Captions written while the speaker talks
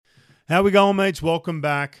How we going, mates? Welcome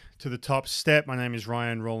back to the Top Step. My name is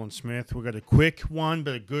Ryan Roland Smith. We've got a quick one,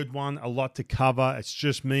 but a good one. A lot to cover. It's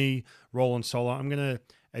just me, Roland Solo. I'm going to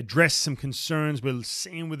address some concerns we're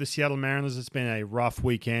seeing with the Seattle Mariners. It's been a rough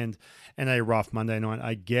weekend and a rough Monday night.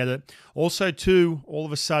 I get it. Also, too, all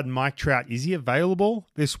of a sudden, Mike Trout, is he available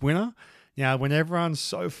this winter? Now, when everyone's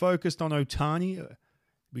so focused on Ohtani,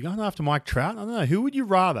 we going after Mike Trout? I don't know. Who would you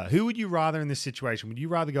rather? Who would you rather in this situation? Would you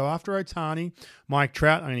rather go after Ohtani, Mike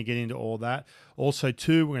Trout? I'm going to get into all that. Also,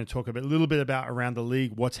 too, we're going to talk a little bit about around the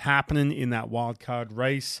league, what's happening in that wild card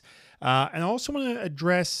race. And I also want to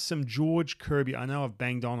address some George Kirby. I know I've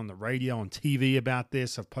banged on the radio, on TV about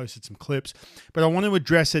this. I've posted some clips. But I want to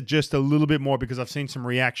address it just a little bit more because I've seen some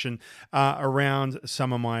reaction around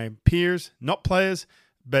some of my peers, not players,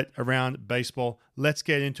 but around baseball. Let's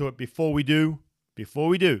get into it. Before we do,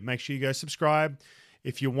 make sure you go subscribe.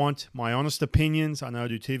 If you want my honest opinions, I know I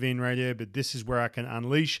do TV and radio, but this is where I can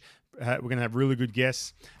unleash. We're going to have really good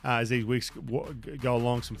guests as these weeks go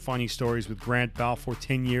along. Some funny stories with Grant Balfour,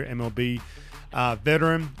 10-year MLB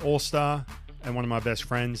veteran, all-star, and one of my best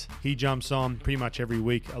friends. He jumps on pretty much every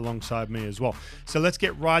week alongside me as well. So let's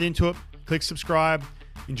get right into it. Click subscribe.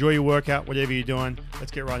 Enjoy your workout, whatever you're doing.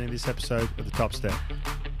 Let's get right into this episode of The Top Step.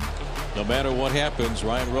 No matter what happens,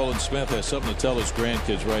 Ryan Roland Smith has something to tell his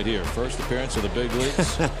grandkids right here. First appearance of the big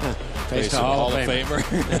leagues. Face a Hall of Famer.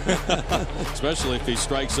 Especially if he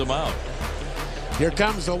strikes them out. Here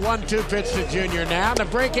comes the 1-2 pitch to Junior now. The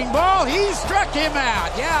breaking ball. He struck him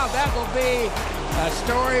out. Yeah, that will be a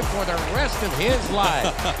story for the rest of his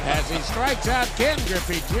life as he strikes out Ken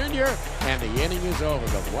Griffey Jr. and the inning is over.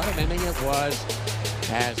 But what an inning it was.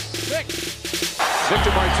 Has 6.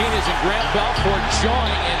 Victor Martinez and Grant Balfour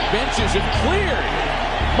jawing and benches have cleared.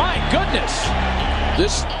 My goodness.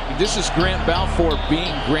 This is Grant Balfour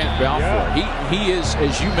being Grant Balfour. Yeah. He is,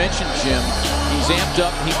 as you mentioned, Jim, he's amped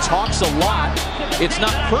up. He talks a lot. It's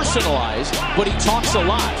not personalized, but he talks a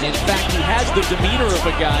lot. In fact, he has the demeanor of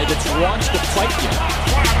a guy that wants to fight you.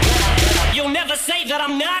 You'll never say that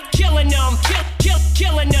I'm not killing them.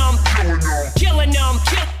 Killing them. Killing them.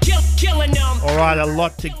 Killing them. All right, a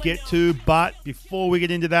lot to get to, but before we get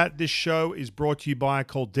into that, this show is brought to you by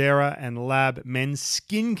Caldera and Lab Men's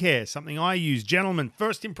Skincare, something I use. Gentlemen,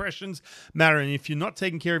 first impressions matter, and if you're not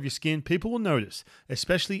taking care of your skin, people will notice,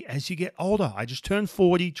 especially as you get older. I just turned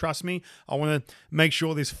 40, trust me. I want to make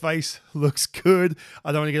sure this face looks good.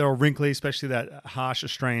 I don't want to get all wrinkly, especially that harsh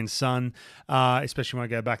Australian sun, especially when I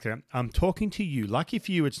go back there. I'm talking to you. Lucky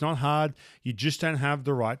for you, it's not hard. You just don't have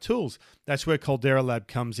the right tools. That's where Caldera Lab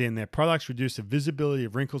comes in. Their products reduce the visibility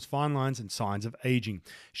of wrinkles, fine lines, and signs of aging.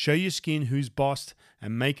 Show your skin who's bossed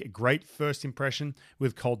and make a great first impression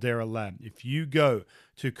with Caldera Lab. If you go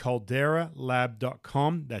to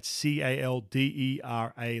calderalab.com, that's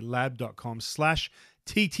CALDERA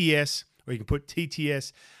lab.com/TTS, or you can put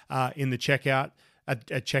TTS in the checkout. At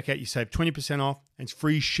checkout, you save 20% off, and it's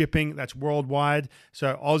free shipping. That's worldwide.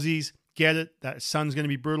 So Aussies, get it. That sun's going to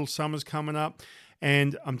be brutal. Summer's coming up.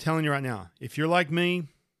 And I'm telling you right now, if you're like me,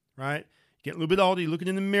 right, get a little bit older, you're looking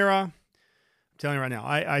in the mirror, I'm telling you right now,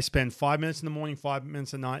 I spend 5 minutes in the morning, 5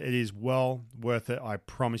 minutes at night. It is well worth it, I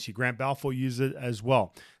promise you. Grant Balfour uses it as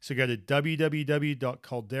well. So go to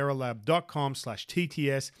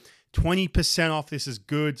www.calderalab.com/TTS. 20% off. This is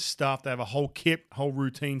good stuff. They have a whole kit, whole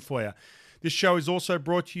routine for you. This show is also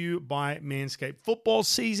brought to you by Manscaped. Football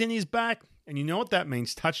season is back. And you know what that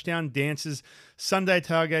means. Touchdown dances, Sunday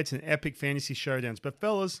tailgates, and epic fantasy showdowns. But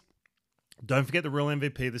fellas, don't forget the real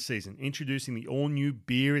MVP of the season. Introducing the all-new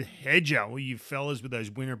Beard Hedger. All you fellas with those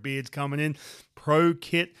winter beards coming in. Pro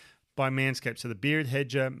Kit by Manscaped. So the Beard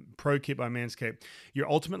Hedger Pro Kit by Manscaped. Your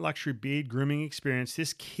ultimate luxury beard grooming experience.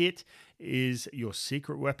 This kit is your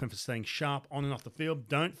secret weapon for staying sharp on and off the field.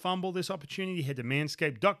 Don't fumble this opportunity. Head to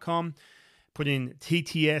manscaped.com. Put in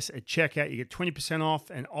TTS at checkout. You get 20% off.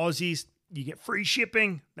 And Aussies, you get free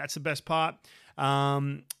shipping. That's the best part.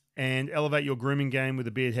 And elevate your grooming game with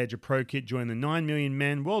the Beard Hedger Pro Kit. Join the 9 million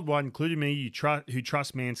men worldwide, including me, who trust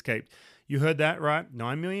Manscaped. You heard that right.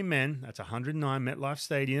 9 million men. That's 109 MetLife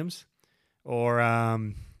stadiums. Or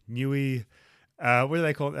Newey, what do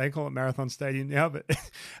they call it? They call it Marathon Stadium now, but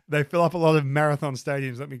they fill up a lot of marathon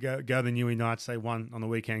stadiums. Let me go the Newey Knights. They won on the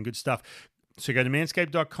weekend. Good stuff. So go to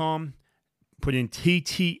manscaped.com. Put in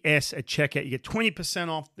TTS at checkout. You get 20%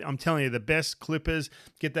 off. I'm telling you, the best clippers.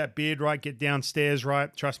 Get that beard right. Get downstairs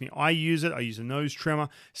right. Trust me, I use it. I use a nose trimmer.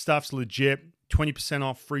 Stuff's legit. 20%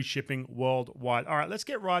 off. Free shipping worldwide. All right, let's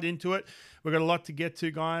get right into it. We've got a lot to get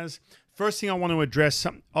to, guys. First thing I want to address,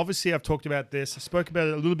 obviously I've talked about this. I spoke about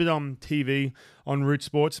it a little bit on TV, on Root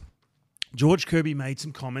Sports. George Kirby made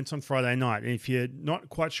some comments on Friday night. And if you're not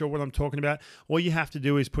quite sure what I'm talking about, all you have to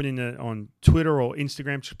do is put in on Twitter or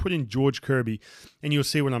Instagram, just put in George Kirby, and you'll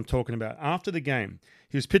see what I'm talking about. After the game,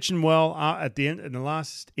 he was pitching well at the end, in the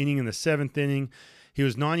last inning, in the 7th inning. He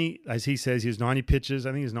was 90, as he says, he was 90 pitches.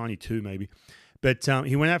 I think he was 92 maybe. But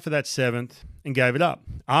he went out for that 7th and gave it up.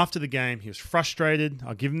 After the game, he was frustrated.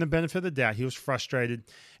 I'll give him the benefit of the doubt. He was frustrated,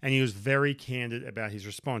 and he was very candid about his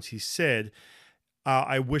response. He said,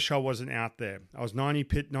 I wish I wasn't out there. I was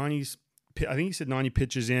 90s. I think he said 90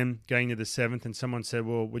 pitches in, going to the 7th, and someone said,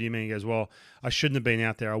 well, what do you mean? He goes, well, I shouldn't have been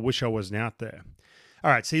out there. I wish I wasn't out there.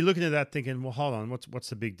 All right, so you're looking at that thinking, well, hold on, what's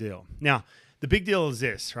the big deal? Now, the big deal is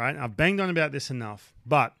this, right? I've banged on about this enough,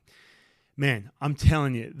 but, man, I'm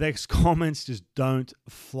telling you, those comments just don't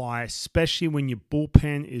fly, especially when your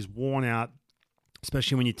bullpen is worn out,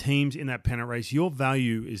 especially when your team's in that pennant race. Your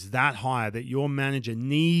value is that high that your manager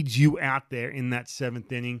needs you out there in that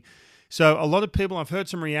 7th inning. So a lot of people, I've heard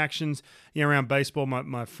some reactions around baseball.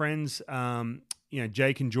 My friends,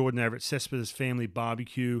 Jake and Jordan over at Cespedes Family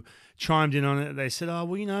Barbecue chimed in on it. They said, oh,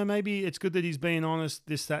 well, maybe it's good that he's being honest,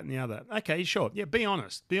 this, that, and the other. Okay, sure. Yeah, be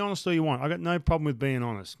honest. Be honest all you want. I got no problem with being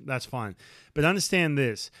honest. That's fine. But understand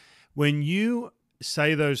this. When you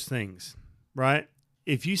say those things, right,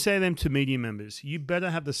 if you say them to media members, you better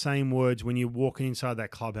have the same words when you're walking inside that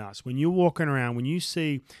clubhouse. When you're walking around, when you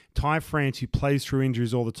see Ty France, who plays through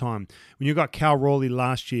injuries all the time, when you got Cal Raleigh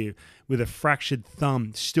last year with a fractured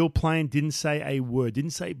thumb, still playing, didn't say a word, didn't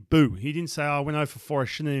say boo. He didn't say, oh, I went 0 for 4, I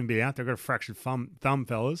shouldn't even be out there. I've got a fractured thumb,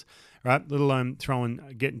 fellas, right? Let alone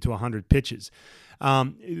getting to 100 pitches.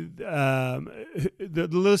 The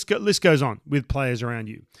list goes on with players around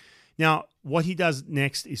you. Now, what he does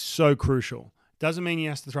next is so crucial. Doesn't mean he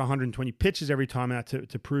has to throw 120 pitches every time out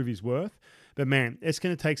to prove his worth. But, man, it's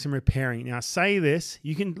going to take some repairing. Now, I say this,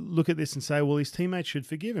 you can look at this and say, well, his teammates should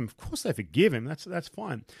forgive him. Of course they forgive him. That's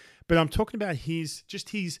fine. But I'm talking about his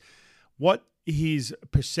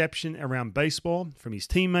perception around baseball from his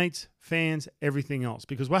teammates, fans, everything else.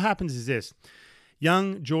 Because what happens is this.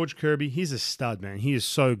 Young George Kirby, he's a stud, man. He is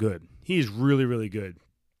so good. He is really, really good.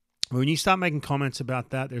 When you start making comments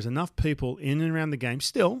about that, there's enough people in and around the game.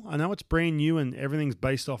 Still, I know it's brand new and everything's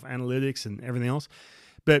based off analytics and everything else,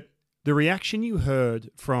 but the reaction you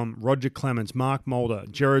heard from Roger Clemens, Mark Mulder,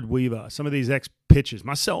 Jared Weaver, some of these ex-pitchers,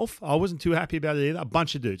 myself, I wasn't too happy about it either. A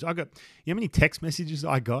bunch of dudes. You know how many text messages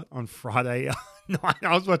I got on Friday night?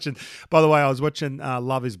 I was watching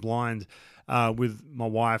Love is Blind with my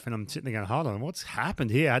wife, and I'm sitting there going, hold on, what's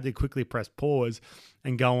happened here? I had to quickly press pause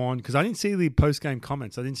and go on because I didn't see the post-game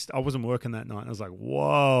comments. I wasn't working that night. I was like,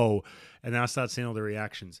 whoa. And then I started seeing all the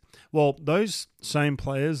reactions. Well, those same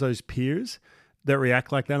players, those peers that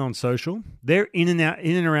react like that on social, they're in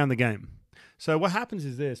and around the game. So what happens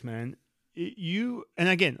is this, man. And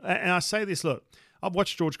I say this, look, I've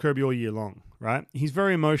watched George Kirby all year long, right? He's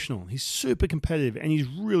very emotional. He's super competitive, and he's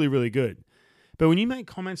really, really good. But when you make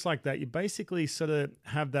comments like that, you basically sort of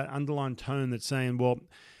have that underlying tone that's saying, well,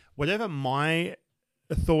 whatever my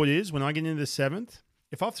thought is when I get into the 7th,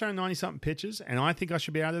 if I've thrown 90-something pitches and I think I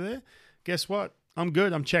should be out of there, guess what? I'm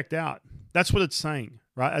good. I'm checked out. That's what it's saying,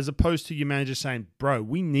 right? As opposed to your manager saying, bro,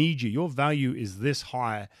 we need you. Your value is this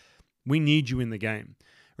high. We need you in the game,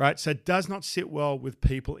 right? So it does not sit well with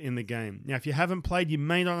people in the game. Now, if you haven't played, you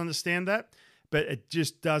may not understand that, but it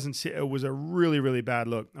just doesn't sit. It was a really, really bad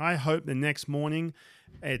look. I hope the next morning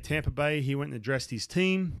at Tampa Bay, he went and addressed his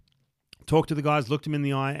team, talked to the guys, looked him in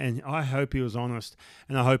the eye, and I hope he was honest.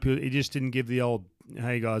 And I hope he just didn't give the old,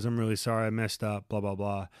 hey, guys, I'm really sorry. I messed up, blah, blah,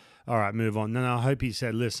 blah. All right, move on. No, I hope he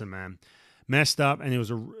said, listen, man, messed up, and it was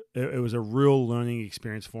a real learning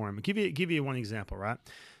experience for him. I'll give you one example, right?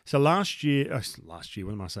 So last year,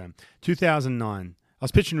 what am I saying? 2009, I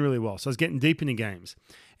was pitching really well. So I was getting deep into games,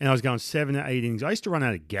 and I was going 7 or 8 innings. I used to run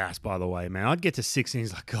out of gas, by the way, man. I'd get to 6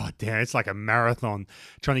 innings, like, God damn, it's like a marathon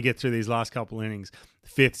trying to get through these last couple innings.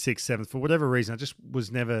 5th, 6th, 7th. For whatever reason, I just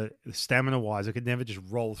was never, stamina-wise, I could never just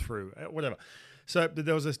roll through, whatever. So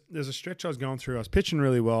there was a stretch I was going through. I was pitching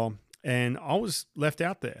really well, and I was left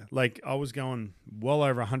out there. Like, I was going well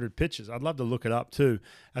over 100 pitches. I'd love to look it up, too.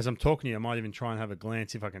 As I'm talking to you, I might even try and have a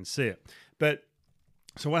glance if I can see it. But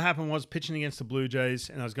so what happened was pitching against the Blue Jays,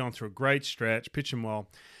 and I was going through a great stretch, pitching well.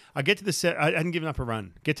 I get to I hadn't given up a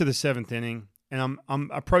run. Get to the 7th inning, and I'm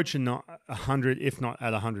approaching not 100, if not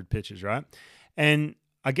at 100 pitches, right? And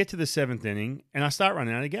I get to the 7th inning, and I start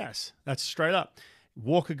running out of gas. That's straight up.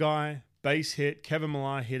 Walker guy, base hit. Kevin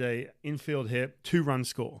Millar hit a infield hit, 2-run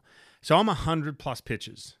score. So I'm 100-plus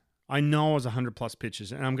pitches. I know I was 100-plus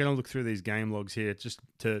pitches, and I'm going to look through these game logs here just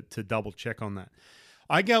to double-check on that.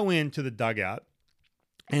 I go into the dugout,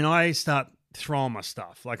 and I start throwing my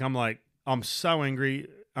stuff. Like, I'm like, I'm so angry.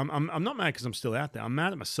 I'm not mad because I'm still out there. I'm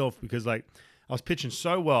mad at myself because like I was pitching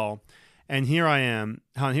so well, and here I am.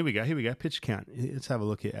 Here we go. Pitch count. Let's have a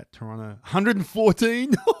look here at Toronto.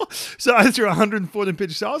 114. So I threw 114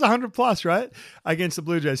 pitches. So I was 100 plus, right, against the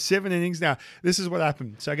Blue Jays. 7 innings. Now this is what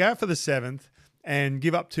happened. So I go out for the 7th and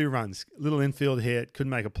give up 2 runs. Little infield hit,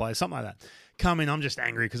 couldn't make a play, something like that. Come in, I'm just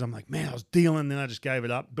angry because I'm like, man, I was dealing, then I just gave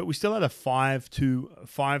it up. But we still had a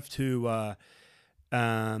 5-2.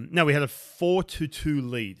 No, we had a 4-2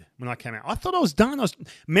 lead when I came out. I thought I was done. I was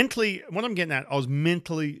mentally, what I'm getting at, I was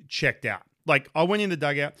mentally checked out. Like I went in the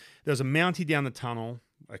dugout. There was a Mountie down the tunnel,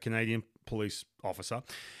 a Canadian police officer,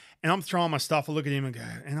 and I'm throwing my stuff. I look at him and go,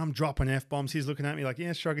 and I'm dropping F-bombs. He's looking at me like,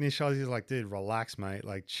 yeah, shrugging his shoulders. He's like, dude, relax, mate.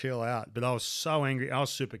 Like, chill out. But I was so angry. I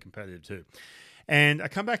was super competitive too. And I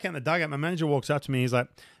come back out in the dugout. My manager walks up to me. He's like,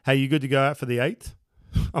 hey, you good to go out for the 8th?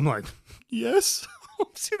 I'm like, yes. I'm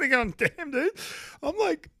sitting there going, damn, dude. I'm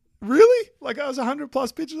like, really? Like I was 100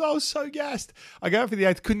 plus pitches. I was so gassed. I go out for the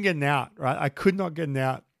 8th. Couldn't get an out, right? I could not get an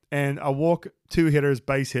out. And I walk 2 hitters,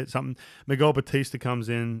 base hit, something. Miguel Batista comes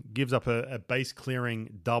in, gives up a base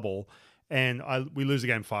clearing double, and we lose the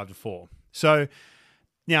game 5-4. So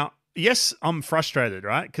now, yes, I'm frustrated,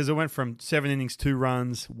 right? Because it went from 7 innings, 2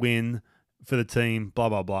 runs, win for the team, blah,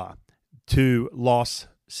 blah, blah, to loss,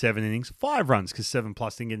 7 innings, 5 runs, because 7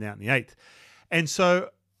 plus didn't get out in the 8th. And so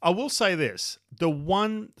I will say this. The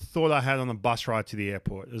one thought I had on the bus ride to the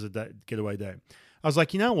airport, it was a getaway day. I was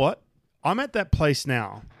like, you know what? I'm at that place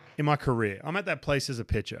now in my career. I'm at that place as a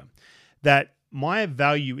pitcher that my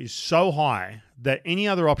value is so high that any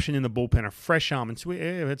other option in the bullpen, a fresh arm, and so we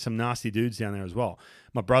had some nasty dudes down there as well.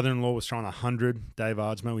 My brother-in-law was throwing 100, Dave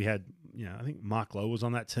Ardsma. We had, I think Mark Lowe was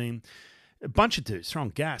on that team. A bunch of dudes throwing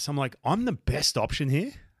gas. I'm like, I'm the best option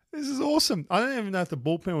here. This is awesome. I don't even know if the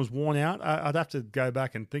bullpen was worn out. I'd have to go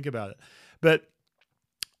back and think about it. But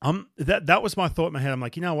that was my thought in my head. I'm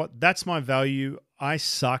like, you know what? That's my value. I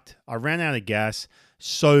sucked. I ran out of gas.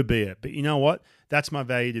 So be it. But you know what? That's my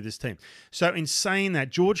value to this team. So in saying that,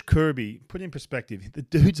 George Kirby, put in perspective, the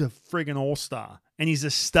dude's a friggin' all-star. And he's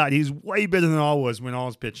a stud. He's way better than I was when I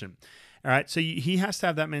was pitching. All right? So he has to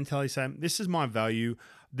have that mentality saying, this is my value.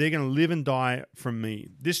 They're going to live and die from me.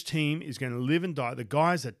 This team is going to live and die. The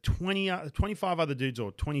guys are 25 other dudes,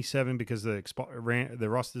 or 27 because the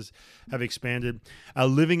rosters have expanded, are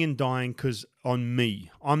living and dying because on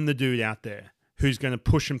me. I'm the dude out there who's going to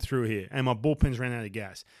push them through here. And my bullpen's ran out of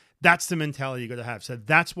gas. That's the mentality you got to have. So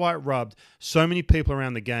that's why it rubbed so many people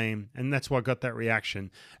around the game, and that's why I got that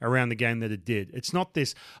reaction around the game that it did. It's not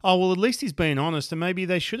this, oh, well, at least he's being honest, and maybe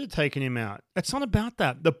they should have taken him out. It's not about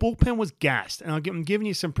that. The bullpen was gassed, and I'm giving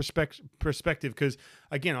you some perspective because,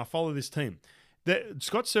 again, I follow this team.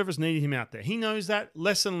 Scott Servais needed him out there. He knows that.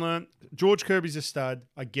 Lesson learned. George Kirby's a stud.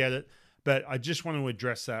 I get it. But I just want to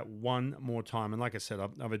address that one more time. And like I said,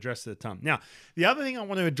 I've addressed it a ton. Now, the other thing I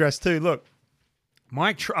want to address too, look,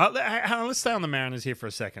 Mike Trout, let's stay on the Mariners here for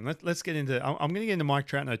a second. Let's get into, I'm going to get into Mike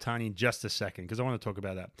Trout and Ohtani in just a second because I want to talk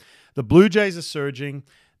about that. The Blue Jays are surging.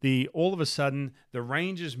 All of a sudden, the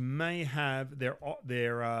Rangers may have their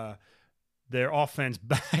offense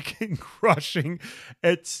back and crushing.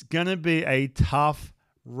 It's going to be a tough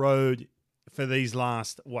road for these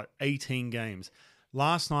last, 18 games.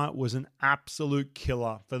 Last night was an absolute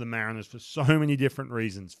killer for the Mariners for so many different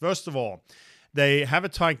reasons. First of all, they have a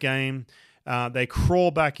tight game. They crawl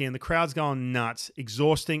back in. The crowd's going nuts.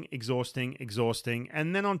 Exhausting.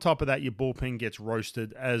 And then on top of that, your bullpen gets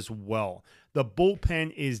roasted as well. The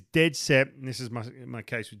bullpen is dead set. And this is my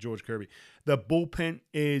case with George Kirby. The bullpen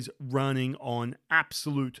is running on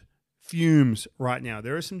absolute fumes right now.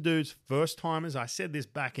 There are some dudes, first-timers. I said this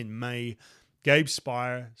back in May. Gabe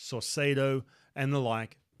Spire, Saucedo, and the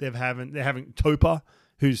like. They're having Topa,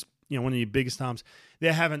 who's one of your biggest arms.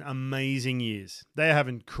 They're having amazing years. They're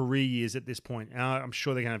having career years at this point. And I'm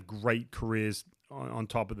sure they're going to have great careers on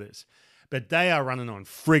top of this. But they are running on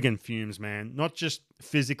friggin' fumes, man. Not just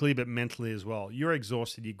physically, but mentally as well. You're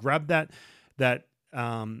exhausted. You grab that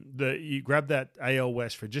AL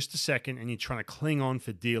West for just a second, and you're trying to cling on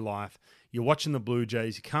for dear life. You're watching the Blue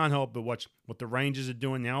Jays. You can't help but watch what the Rangers are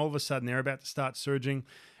doing. Now all of a sudden they're about to start surging,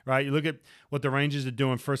 right? You look at what the Rangers are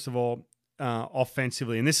doing. First of all,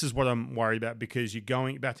 offensively, and this is what I'm worried about because you're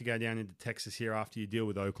about to go down into Texas here after you deal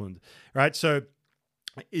with Oakland, right? So,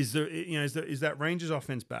 is that Rangers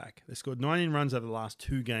offense back? They scored 19 runs over the last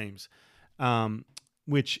 2 games,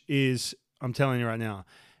 which is, I'm telling you right now,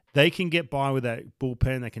 they can get by with that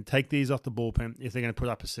bullpen. They can take these off the bullpen if they're going to put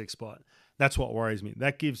up a 6 spot. That's what worries me.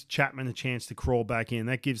 That gives Chapman a chance to crawl back in.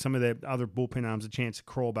 That gives some of their other bullpen arms a chance to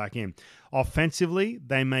crawl back in. Offensively,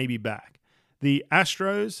 they may be back. The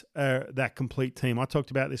Astros are that complete team. I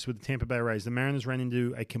talked about this with the Tampa Bay Rays. The Mariners ran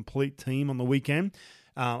into a complete team on the weekend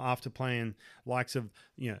after playing likes of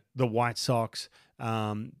the White Sox,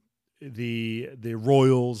 the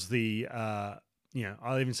Royals,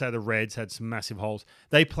 I'll even say the Reds had some massive holes.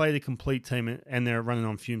 They played a complete team, and they're running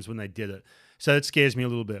on fumes when they did it. So it scares me a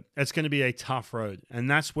little bit. It's going to be a tough road. And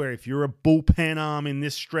that's where if you're a bullpen arm in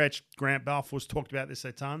this stretch, Grant Balfour's talked about this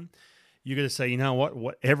a ton, you're going to say, you know what,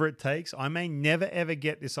 whatever it takes, I may never, ever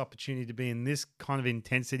get this opportunity to be in this kind of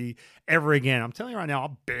intensity ever again. I'm telling you right now, I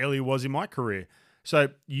barely was in my career. So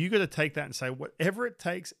you got to take that and say, whatever it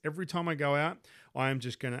takes, every time I go out, I am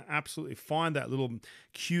just going to absolutely find that little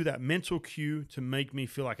cue, that mental cue to make me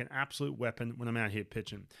feel like an absolute weapon when I'm out here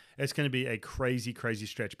pitching. It's going to be a crazy, crazy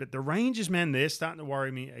stretch. But the Rangers, man, they're starting to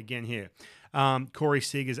worry me again here. Corey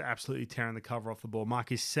Seager's absolutely tearing the cover off the ball.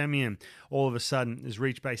 Marcus Semien, all of a sudden, has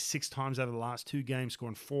reached base 6 times out of the last 2 games,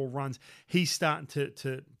 scoring 4 runs. He's starting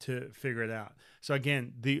to figure it out. So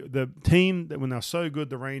again, the team that when they're so good,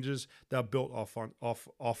 the Rangers, they're built off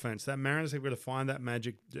offense. That Mariners have got to find that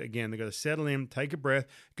magic again. They've got to settle in, take a breath,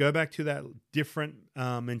 go back to that different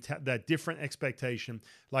different expectation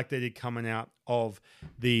like they did coming out of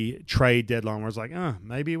the trade deadline, where it's like,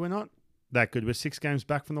 maybe we're not that good. We're 6 games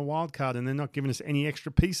back from the wild card, and they're not giving us any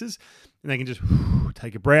extra pieces, and they can just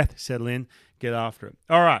take a breath, settle in, get after it.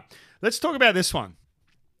 All right, let's talk about this one.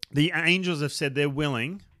 The Angels have said they're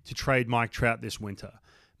willing to trade Mike Trout this winter.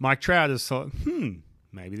 Mike Trout has thought,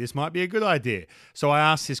 maybe this might be a good idea. So I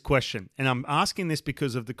asked this question, and I'm asking this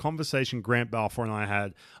because of the conversation Grant Balfour and I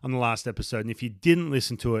had on the last episode. And if you didn't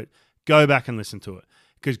listen to it, go back and listen to it,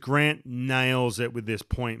 because Grant nails it with this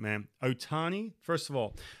point, man. Ohtani, first of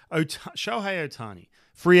all, Shohei Ohtani,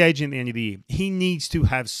 free agent at the end of the year, he needs to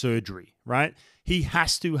have surgery, right? He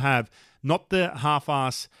has to have, not the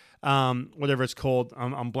half-ass, whatever it's called.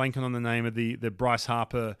 I'm blanking on the name of the Bryce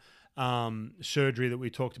Harper surgery that we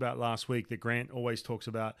talked about last week that Grant always talks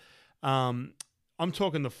about. I'm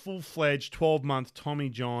talking the full-fledged 12-month Tommy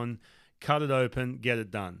John, cut it open, get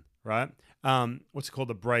it done, right? What's it called?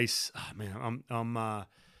 The brace. Oh, man, I'm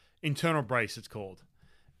internal brace. It's called.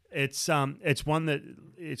 It's one that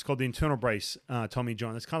it's called the internal brace, Tommy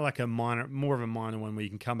John. It's kind of like more of a minor one where you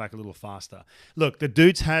can come back a little faster. Look, the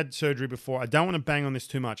dude's had surgery before. I don't want to bang on this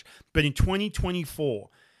too much, but in 2024,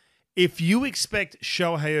 if you expect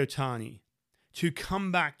Shohei Ohtani to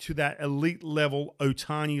come back to that elite level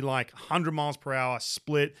Ohtani, like 100 miles per hour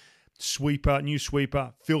split, new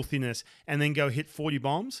sweeper, filthiness, and then go hit 40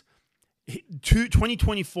 bombs,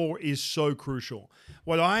 2024 is so crucial.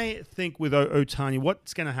 What I think with Ohtani,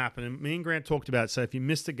 what's going to happen, and me and Grant talked about it, so if you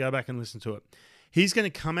missed it, go back and listen to it. He's going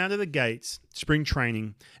to come out of the gates, spring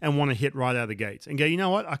training, and want to hit right out of the gates and go, you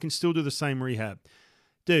know what, I can still do the same rehab.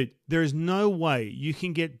 Dude, there is no way you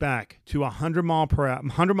can get back to 100 miles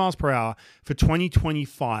per hour for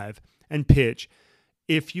 2025 and pitch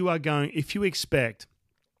if you expect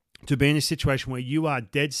to be in a situation where you are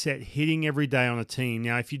dead set hitting every day on a team.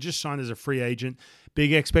 Now, if you just signed as a free agent,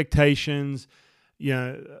 big expectations,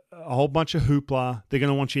 a whole bunch of hoopla, they're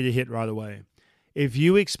going to want you to hit right away. If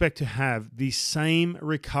you expect to have the same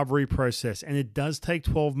recovery process, and it does take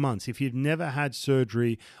 12 months, if you've never had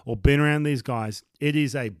surgery or been around these guys, it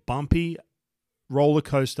is a bumpy roller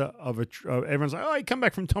coaster of everyone's like, you come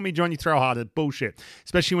back from Tommy John, you throw harder. Bullshit,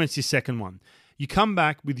 especially when it's your second one. You come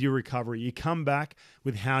back with your recovery. You come back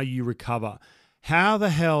with how you recover. How the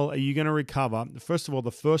hell are you going to recover? First of all,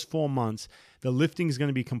 the first 4 months, the lifting is going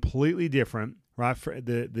to be completely different, right? For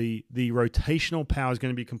the rotational power is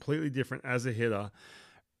going to be completely different as a hitter.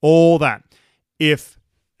 All that.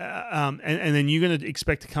 And then you're going to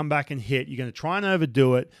expect to come back and hit. You're going to try and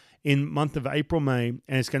overdo it in month of April, May, and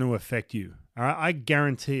it's going to affect you. All right, I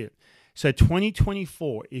guarantee it. So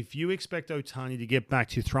 2024, if you expect Ohtani to get back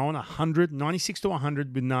to throwing 96 to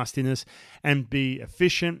 100 with nastiness and be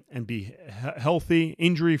efficient and be healthy,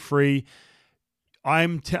 injury-free,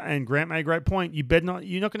 and Grant made a great point, you're not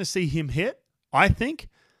going to see him hit, I think,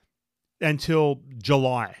 until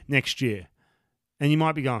July next year. And you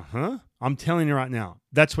might be going, huh? I'm telling you right now,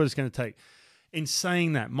 that's what it's going to take. In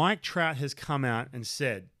saying that, Mike Trout has come out and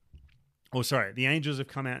said, the Angels have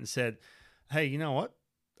come out and said, hey, you know what?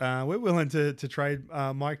 We're willing to trade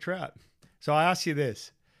Mike Trout. So I ask you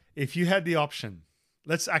this. If you had the option,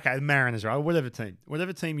 the Mariners, right? Whatever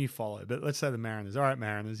team you follow, but let's say the Mariners. All right,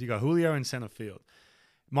 Mariners, you got Julio in center field.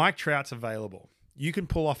 Mike Trout's available. You can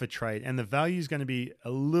pull off a trade, and the value is going to be a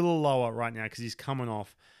little lower right now because he's coming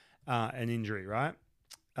off an injury, right?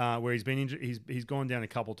 Where he's been injured, he's gone down a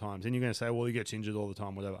couple times, and you're going to say, well, he gets injured all the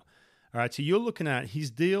time, whatever. All right, so you're looking at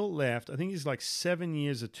his deal left. I think he's like 7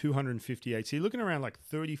 years of 258. So you're looking around like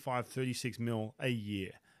 35, 36 mil a year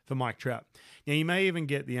for Mike Trout. Now, you may even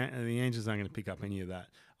get the Angels aren't going to pick up any of that,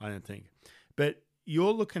 I don't think. But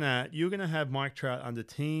you're going to have Mike Trout under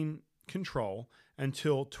team control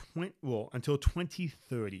until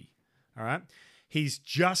 2030. All right, he's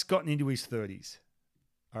just gotten into his 30s.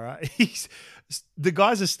 All right, the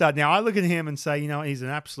guy's a stud. Now, I look at him and say, he's an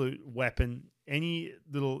absolute weapon. Any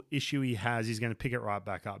little issue he has, he's going to pick it right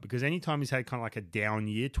back up, because anytime he's had kind of like a down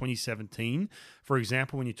year, 2017, for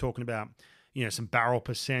example, when you're talking about, some barrel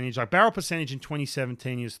percentage, like barrel percentage in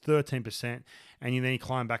 2017 he was 13%, and then he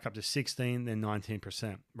climbed back up to 16, then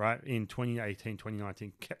 19%, right? In 2018,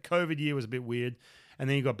 2019. COVID year was a bit weird, and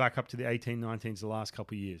then he got back up to the 18, 19s the last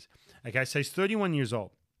couple of years. Okay, so he's 31 years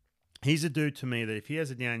old. He's a dude to me that if he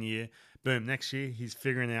has a down year, boom, next year he's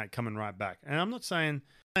figuring it out, coming right back. And I'm not saying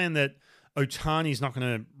that Ohtani's not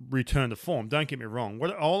going to return to form. Don't get me wrong.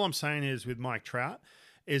 All I'm saying is with Mike Trout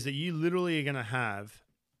is that you literally are going to have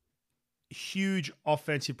huge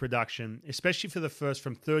offensive production, especially for the first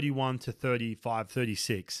from 31 to 35,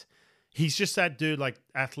 36. He's just that dude, like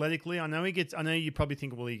athletically. I know you probably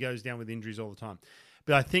think, well, he goes down with injuries all the time.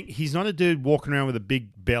 But I think he's not a dude walking around with a big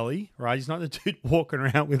belly, right? He's not a dude walking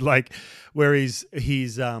around with where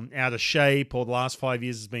he's out of shape, or the last 5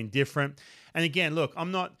 years has been different. And again, look,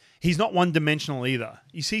 he's not one-dimensional either.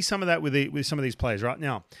 You see some of that with some of these players right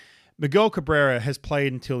now. Miguel Cabrera has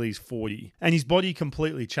played until he's 40, and his body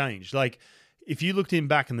completely changed. Like, if you looked at him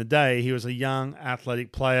back in the day, he was a young,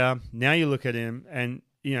 athletic player. Now you look at him, and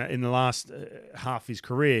in the last half of his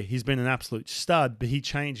career, he's been an absolute stud, but he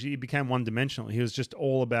changed. He became one-dimensional. He was just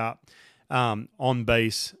all about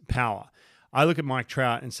on-base power. I look at Mike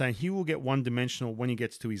Trout and saying he will get one-dimensional when he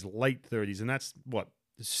gets to his late 30s, and that's,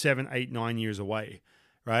 7, 8, 9 years away,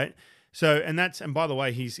 right? So, and by the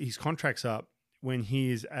way, his contract's up when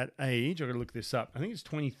he is at age, I've got to look this up, I think it's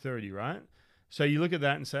 2030, right? So you look at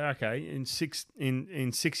that and say, okay, in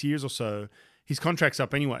 6 years or so, his contract's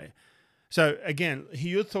up anyway. So again,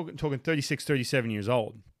 you're talking 36, 37 years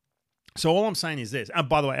old. So all I'm saying is this. And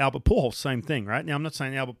by the way, Albert Pujols, same thing, right? Now, I'm not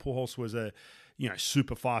saying Albert Pujols was a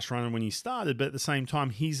super fast runner when he started, but at the same time,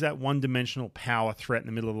 he's that one-dimensional power threat in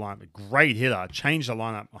the middle of the lineup. A great hitter, changed the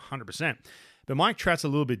lineup 100%. But Mike Trout's a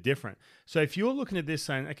little bit different. So if you're looking at this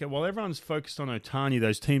saying, okay, well, everyone's focused on Ohtani,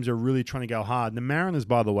 those teams are really trying to go hard. The Mariners,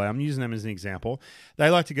 by the way, I'm using them as an example. They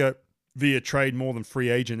like to go via trade more than free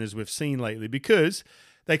agent, as we've seen lately, because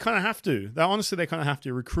they kind of have to. They kind of have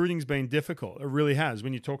to. Recruiting's been difficult. It really has.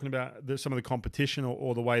 When you're talking about some of the competition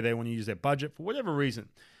or the way they want to use their budget for whatever reason.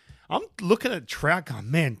 I'm looking at Trout going,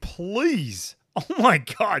 man, please. Oh, my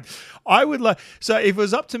God. I would like... So if it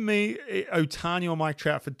was up to me, Ohtani or Mike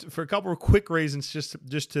Trout, for a couple of quick reasons,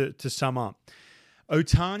 just to sum up.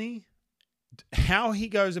 Ohtani, how he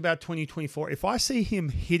goes about 2024, if I see him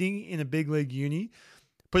hitting in a big league uni,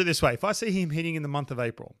 put it this way, if I see him hitting in the month of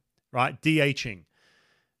April, right, DHing,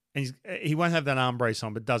 and he won't have that arm brace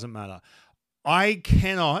on, but it doesn't matter. I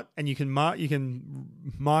cannot, and you can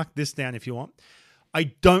mark this down if you want,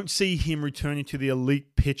 I don't see him returning to the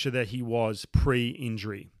elite pitcher that he was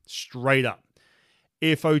pre-injury, straight up.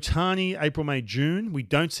 If Ohtani, April, May, June, we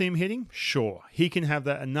don't see him hitting, sure. He can have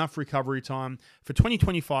that enough recovery time for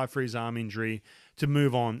 2025 for his arm injury to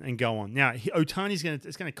move on and go on. Now, Ohtani's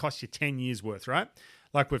it's going to cost you 10 years worth, right?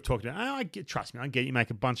 Like we've talked about. Trust me, I get you make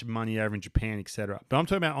a bunch of money over in Japan, etc. But I'm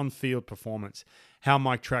talking about on-field performance, how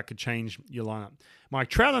Mike Trout could change your lineup. Mike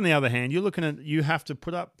Trout, on the other hand, you have to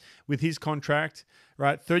put up with his contract,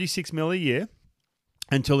 right, $36 million a year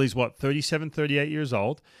until he's 37, 38 years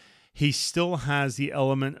old. He still has the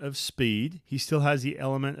element of speed. He still has the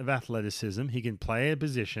element of athleticism. He can play a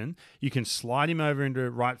position. You can slide him over into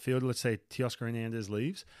right field. Let's say Teoscar Hernandez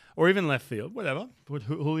leaves, or even left field, whatever. Put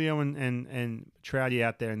Julio and Trouty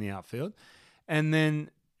out there in the outfield.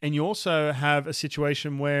 And you also have a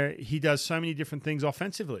situation where he does so many different things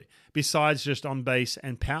offensively besides just on base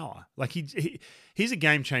and power. Like he's a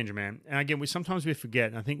game changer, man. And again, sometimes we forget,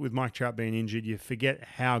 and I think with Mike Trout being injured, you forget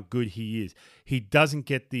how good he is. He doesn't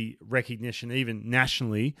get the recognition even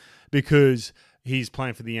nationally because he's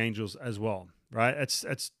playing for the Angels as well, right?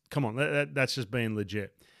 Come on, that's just being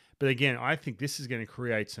legit. But again, I think this is going to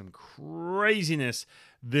create some craziness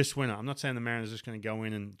this winter. I'm not saying the Mariners are just going to go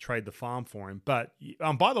in and trade the farm for him. But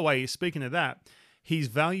by the way, speaking of that, his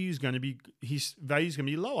value is going to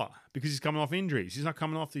be lower because he's coming off injuries. He's not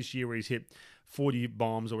coming off this year where he's hit 40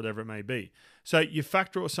 bombs or whatever it may be. So you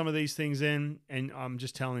factor some of these things in, and I'm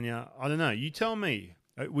just telling you, I don't know. You tell me,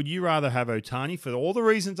 would you rather have Ohtani for all the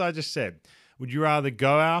reasons I just said? Would you rather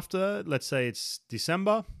go after, let's say it's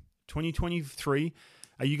December 2023,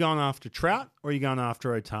 Are you going after Trout or are you going after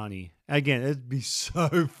Ohtani? Again, it'd be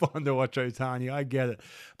so fun to watch Ohtani. I get it.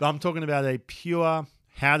 But I'm talking about a pure,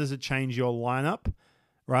 how does it change your lineup,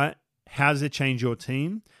 right? How does it change your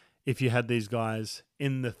team if you had these guys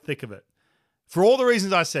in the thick of it? For all the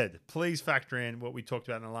reasons I said, please factor in what we talked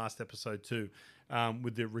about in the last episode too,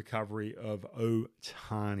 with the recovery of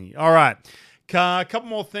Ohtani. All right, a couple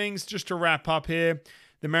more things just to wrap up here.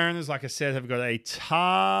 The Mariners, like I said, have got a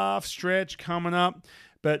tough stretch coming up,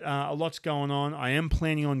 but a lot's going on. I am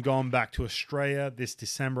planning on going back to Australia this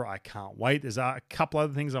December. I can't wait. There's a couple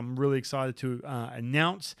other things I'm really excited to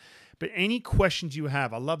announce. But any questions you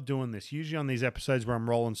have, I love doing this. Usually on these episodes where I'm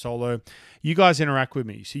rolling solo, you guys interact with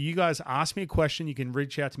me. So you guys ask me a question. You can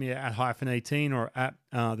reach out to me at -18 or at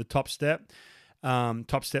the Top Step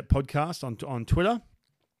podcast on Twitter.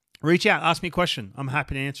 Reach out, ask me a question. I'm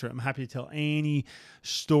happy to answer it. I'm happy to tell any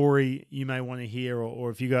story you may want to hear,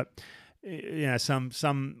 or if you got some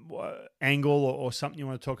angle or something you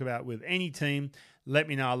want to talk about with any team, let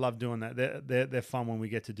me know. I love doing that. They're fun when we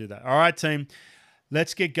get to do that. All right, team.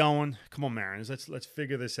 Let's get going. Come on, Mariners. Let's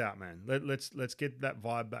figure this out, man. Let's get that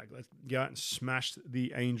vibe back. Let's go out and smash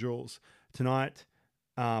the Angels tonight.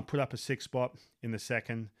 Put up a 6 spot in the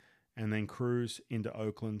second, and then cruise into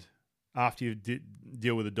Oakland after you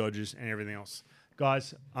deal with the Dodgers and everything else.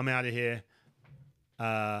 Guys, I'm out of here.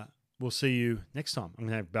 We'll see you next time. I'm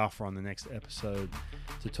gonna have Balfour on the next episode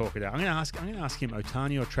to talk it out. I'm gonna ask him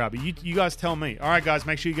Ohtani or Trout, but you guys tell me. All right, guys,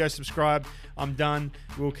 make sure you go subscribe. I'm done.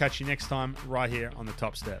 We'll catch you next time right here on the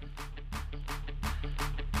Top Step.